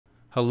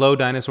Hello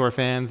dinosaur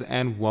fans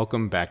and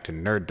welcome back to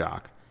Nerd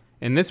Doc.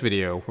 In this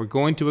video, we're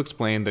going to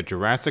explain the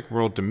Jurassic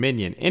World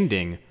Dominion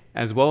ending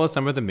as well as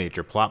some of the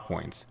major plot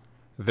points.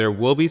 There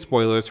will be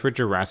spoilers for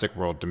Jurassic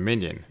World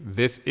Dominion.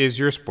 This is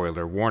your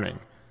spoiler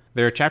warning.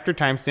 There are chapter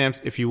timestamps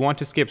if you want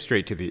to skip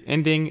straight to the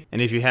ending, and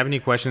if you have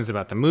any questions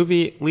about the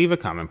movie, leave a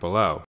comment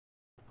below.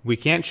 We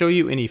can't show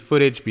you any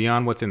footage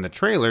beyond what's in the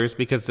trailers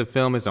because the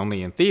film is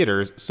only in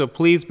theaters, so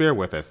please bear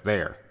with us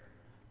there.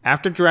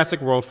 After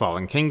Jurassic World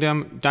Fallen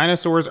Kingdom,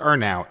 dinosaurs are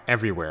now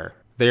everywhere.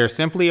 They are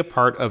simply a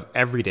part of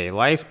everyday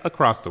life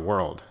across the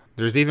world.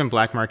 There's even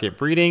black market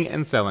breeding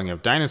and selling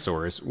of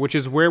dinosaurs, which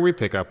is where we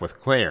pick up with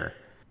Claire.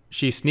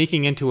 She's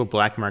sneaking into a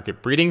black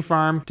market breeding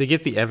farm to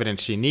get the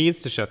evidence she needs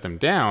to shut them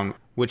down,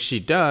 which she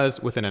does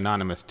with an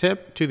anonymous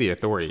tip to the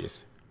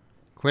authorities.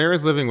 Claire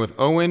is living with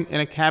Owen in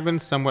a cabin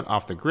somewhat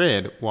off the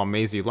grid, while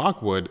Maisie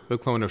Lockwood, the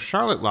clone of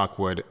Charlotte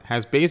Lockwood,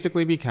 has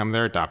basically become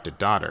their adopted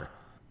daughter.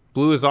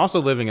 Blue is also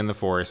living in the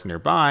forest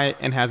nearby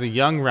and has a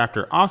young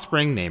raptor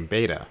offspring named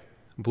Beta.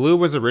 Blue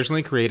was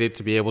originally created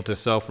to be able to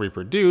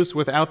self-reproduce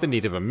without the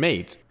need of a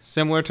mate,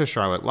 similar to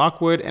Charlotte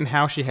Lockwood and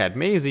how she had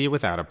Maisie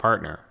without a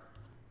partner.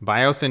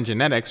 Biosyn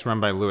Genetics, run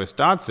by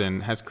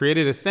Dodgson, has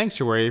created a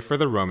sanctuary for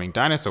the roaming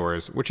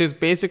dinosaurs, which is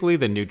basically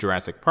the new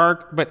Jurassic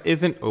Park but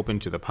isn't open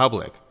to the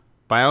public.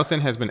 Biosyn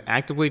has been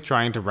actively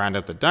trying to round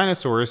up the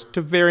dinosaurs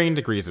to varying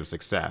degrees of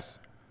success.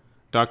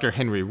 Dr.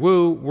 Henry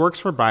Wu works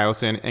for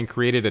Biosyn and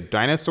created a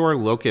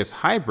dinosaur-locust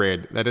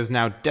hybrid that is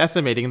now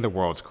decimating the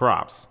world's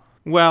crops.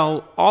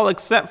 Well, all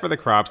except for the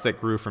crops that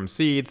grew from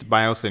seeds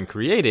Biosyn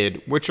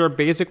created, which are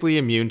basically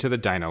immune to the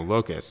dino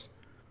locusts.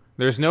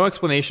 There's no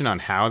explanation on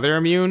how they're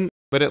immune,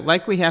 but it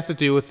likely has to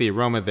do with the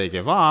aroma they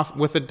give off,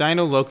 with the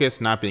dino locusts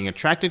not being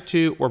attracted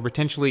to or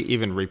potentially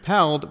even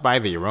repelled by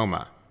the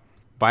aroma.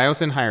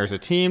 Biosyn hires a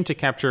team to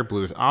capture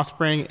Blue's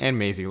offspring and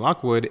Maisie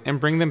Lockwood and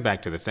bring them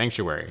back to the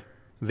sanctuary.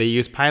 They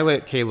use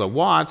pilot Kayla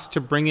Watts to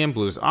bring in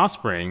Blue's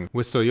offspring,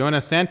 with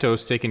Soyona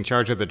Santos taking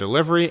charge of the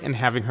delivery and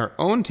having her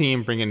own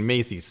team bring in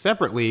Maisie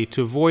separately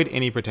to avoid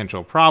any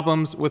potential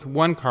problems with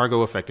one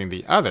cargo affecting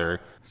the other,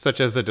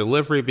 such as the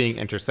delivery being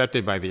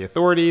intercepted by the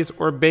authorities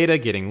or Beta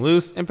getting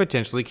loose and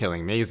potentially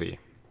killing Maisie.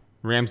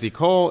 Ramsay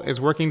Cole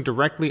is working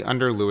directly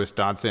under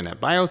Dodgson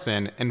at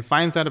Biosyn and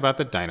finds out about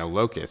the dino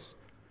locusts.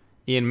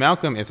 Ian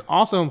Malcolm is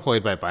also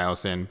employed by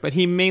Biosyn, but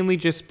he mainly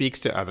just speaks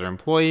to other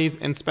employees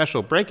in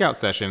special breakout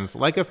sessions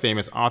like a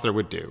famous author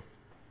would do.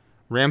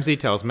 Ramsay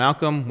tells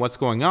Malcolm what's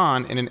going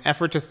on in an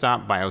effort to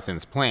stop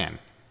Biosyn's plan.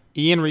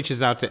 Ian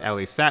reaches out to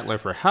Ellie Sattler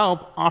for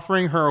help,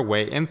 offering her a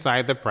way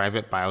inside the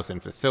private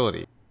Biosyn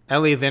facility.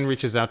 Ellie then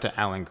reaches out to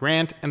Alan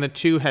Grant, and the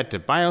two head to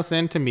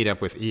Biosyn to meet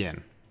up with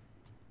Ian.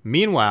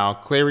 Meanwhile,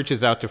 Claire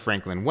reaches out to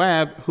Franklin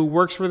Webb, who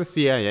works for the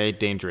CIA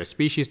Dangerous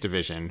Species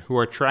Division, who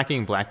are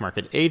tracking black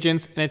market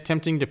agents and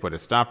attempting to put a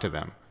stop to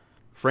them.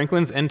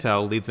 Franklin's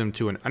intel leads them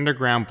to an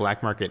underground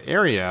black market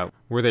area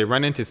where they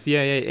run into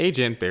CIA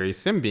agent Barry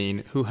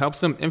Simbine, who helps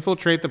them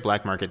infiltrate the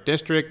black market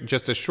district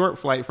just a short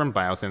flight from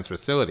Biosyn's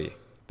facility.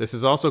 This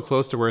is also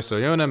close to where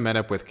Soyona met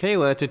up with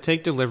Kayla to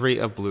take delivery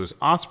of Blue's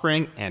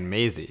offspring and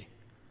Maisie.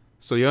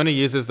 Soyona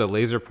uses the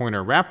laser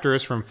pointer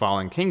raptors from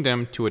Fallen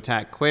Kingdom to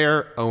attack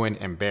Claire, Owen,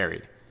 and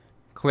Barry.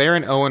 Claire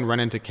and Owen run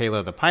into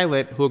Kayla the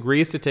pilot, who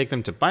agrees to take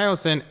them to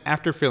Biosyn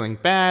after feeling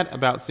bad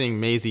about seeing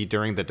Maisie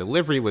during the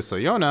delivery with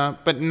Soyona,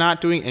 but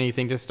not doing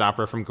anything to stop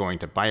her from going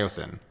to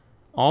Biosyn.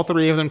 All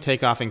three of them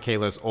take off in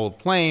Kayla's old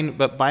plane,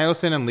 but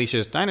Biosyn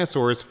unleashes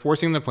dinosaurs,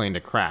 forcing the plane to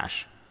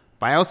crash.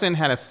 Biosyn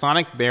had a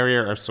sonic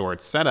barrier of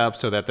sorts set up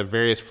so that the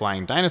various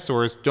flying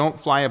dinosaurs don't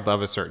fly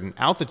above a certain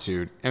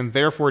altitude, and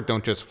therefore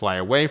don't just fly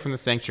away from the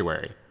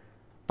sanctuary.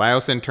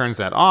 Biosyn turns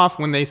that off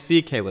when they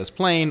see Kayla's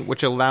plane,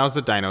 which allows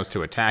the dinos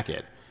to attack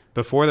it.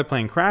 Before the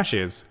plane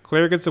crashes,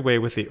 Claire gets away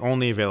with the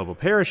only available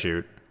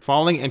parachute,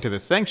 falling into the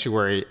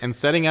sanctuary and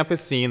setting up a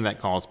scene that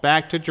calls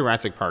back to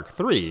Jurassic Park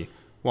 3,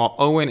 while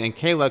Owen and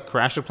Kayla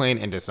crash the plane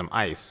into some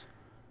ice.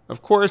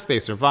 Of course, they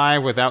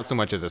survive without so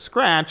much as a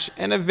scratch,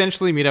 and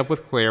eventually meet up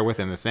with Claire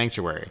within the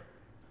sanctuary.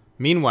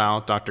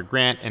 Meanwhile, Dr.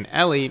 Grant and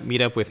Ellie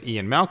meet up with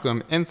Ian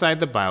Malcolm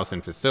inside the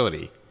Biosyn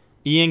facility.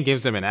 Ian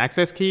gives them an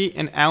access key,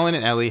 and Alan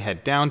and Ellie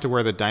head down to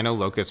where the dino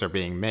locusts are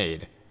being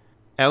made.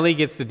 Ellie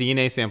gets the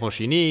DNA sample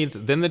she needs,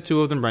 then the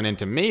two of them run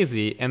into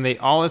Maisie, and they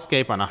all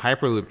escape on a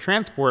Hyperloop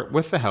transport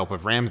with the help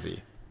of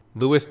Ramsay.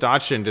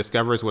 Dodgson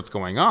discovers what's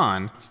going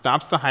on,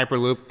 stops the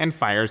Hyperloop, and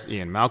fires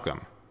Ian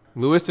Malcolm.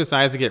 Lewis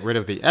decides to get rid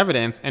of the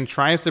evidence and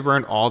tries to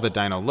burn all the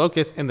dino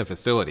locusts in the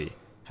facility.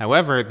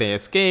 However, they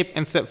escape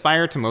and set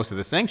fire to most of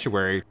the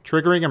sanctuary,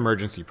 triggering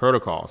emergency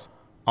protocols.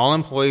 All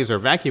employees are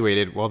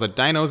evacuated while the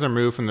dinos are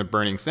moved from the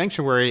burning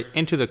sanctuary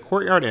into the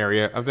courtyard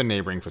area of the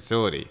neighboring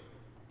facility.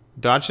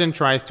 Dodgson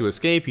tries to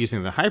escape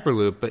using the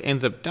Hyperloop but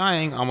ends up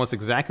dying almost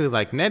exactly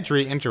like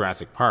Nedry in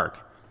Jurassic Park.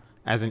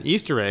 As an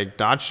Easter egg,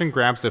 Dodgson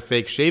grabs a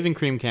fake shaving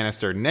cream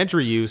canister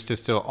Nedry used to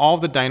steal all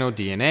of the dino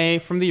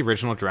DNA from the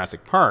original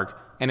Jurassic Park,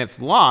 and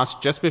it's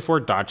lost just before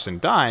Dodgson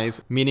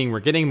dies, meaning we're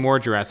getting more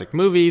Jurassic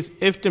movies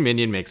if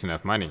Dominion makes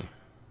enough money.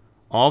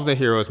 All of the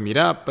heroes meet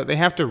up, but they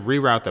have to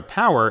reroute the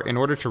power in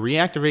order to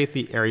reactivate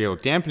the aerial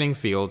dampening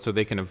field so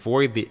they can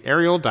avoid the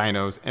aerial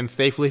dinos and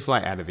safely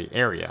fly out of the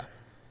area.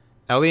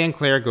 Ellie and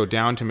Claire go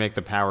down to make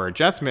the power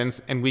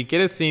adjustments, and we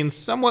get a scene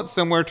somewhat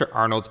similar to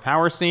Arnold's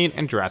power scene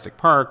in Jurassic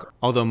Park,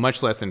 although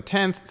much less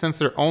intense since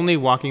they're only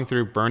walking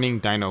through burning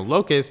dino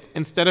locusts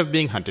instead of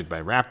being hunted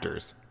by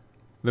raptors.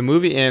 The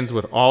movie ends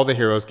with all the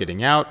heroes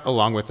getting out,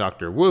 along with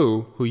Dr.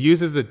 Wu, who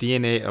uses the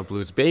DNA of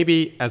Blue's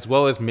baby, as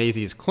well as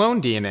Maisie's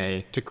clone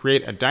DNA, to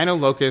create a dino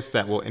locust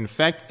that will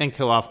infect and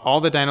kill off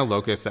all the dino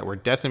locusts that were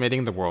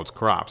decimating the world's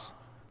crops.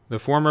 The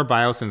former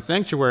Biosyn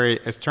Sanctuary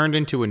is turned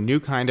into a new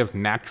kind of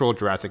natural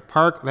Jurassic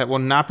Park that will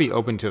not be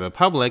open to the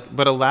public,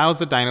 but allows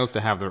the dinos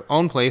to have their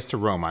own place to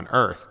roam on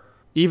Earth,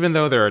 even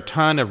though there are a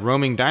ton of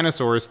roaming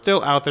dinosaurs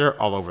still out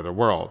there all over the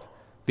world.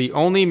 The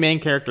only main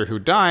character who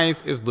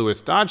dies is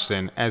Louis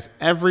Dodgson, as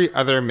every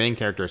other main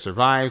character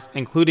survives,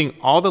 including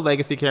all the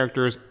legacy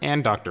characters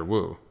and Dr.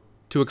 Wu.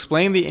 To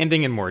explain the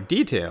ending in more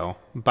detail,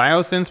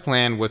 Biosyn's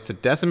plan was to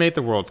decimate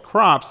the world's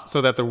crops so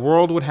that the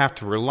world would have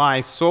to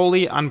rely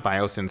solely on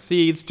Biosyn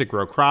seeds to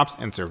grow crops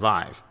and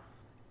survive.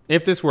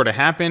 If this were to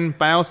happen,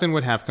 Biosyn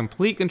would have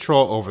complete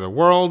control over the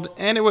world,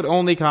 and it would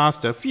only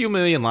cost a few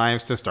million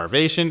lives to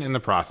starvation in the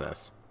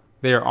process.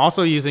 They are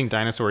also using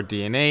dinosaur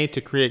DNA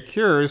to create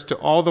cures to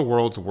all the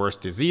world's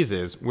worst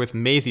diseases, with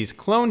Maisie's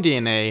clone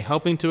DNA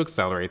helping to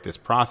accelerate this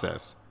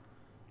process.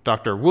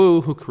 Dr.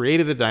 Wu, who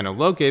created the dino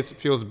locust,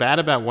 feels bad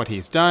about what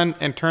he's done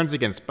and turns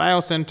against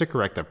Biosyn to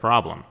correct the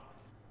problem.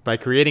 By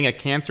creating a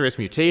cancerous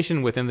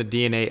mutation within the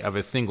DNA of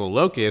a single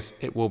locust,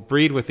 it will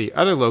breed with the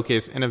other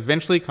locusts and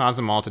eventually cause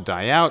them all to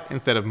die out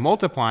instead of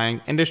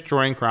multiplying and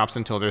destroying crops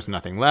until there's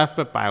nothing left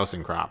but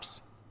Biosyn crops.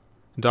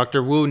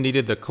 Dr. Wu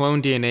needed the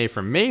clone DNA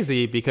from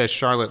Maisie because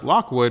Charlotte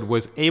Lockwood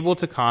was able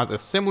to cause a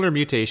similar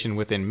mutation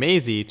within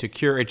Maisie to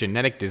cure a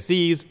genetic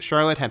disease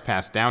Charlotte had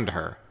passed down to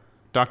her.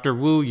 Dr.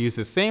 Wu used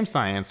the same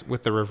science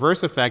with the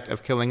reverse effect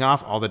of killing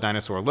off all the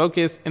dinosaur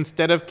locusts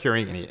instead of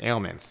curing any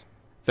ailments.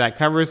 That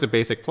covers the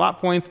basic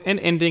plot points and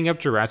ending of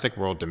Jurassic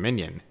World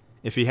Dominion.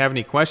 If you have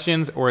any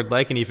questions or would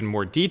like an even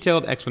more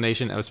detailed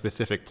explanation of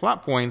specific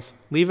plot points,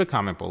 leave a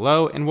comment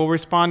below and we'll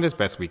respond as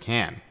best we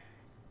can.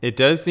 It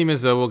does seem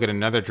as though we'll get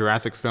another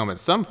Jurassic film at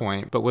some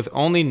point, but with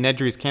only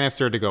Nedry's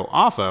canister to go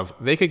off of,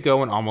 they could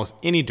go in almost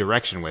any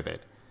direction with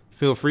it.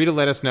 Feel free to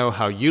let us know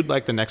how you'd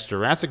like the next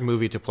Jurassic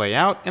movie to play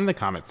out in the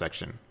comment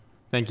section.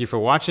 Thank you for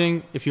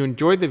watching. If you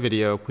enjoyed the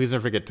video, please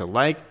don't forget to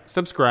like,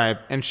 subscribe,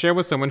 and share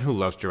with someone who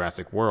loves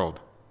Jurassic World.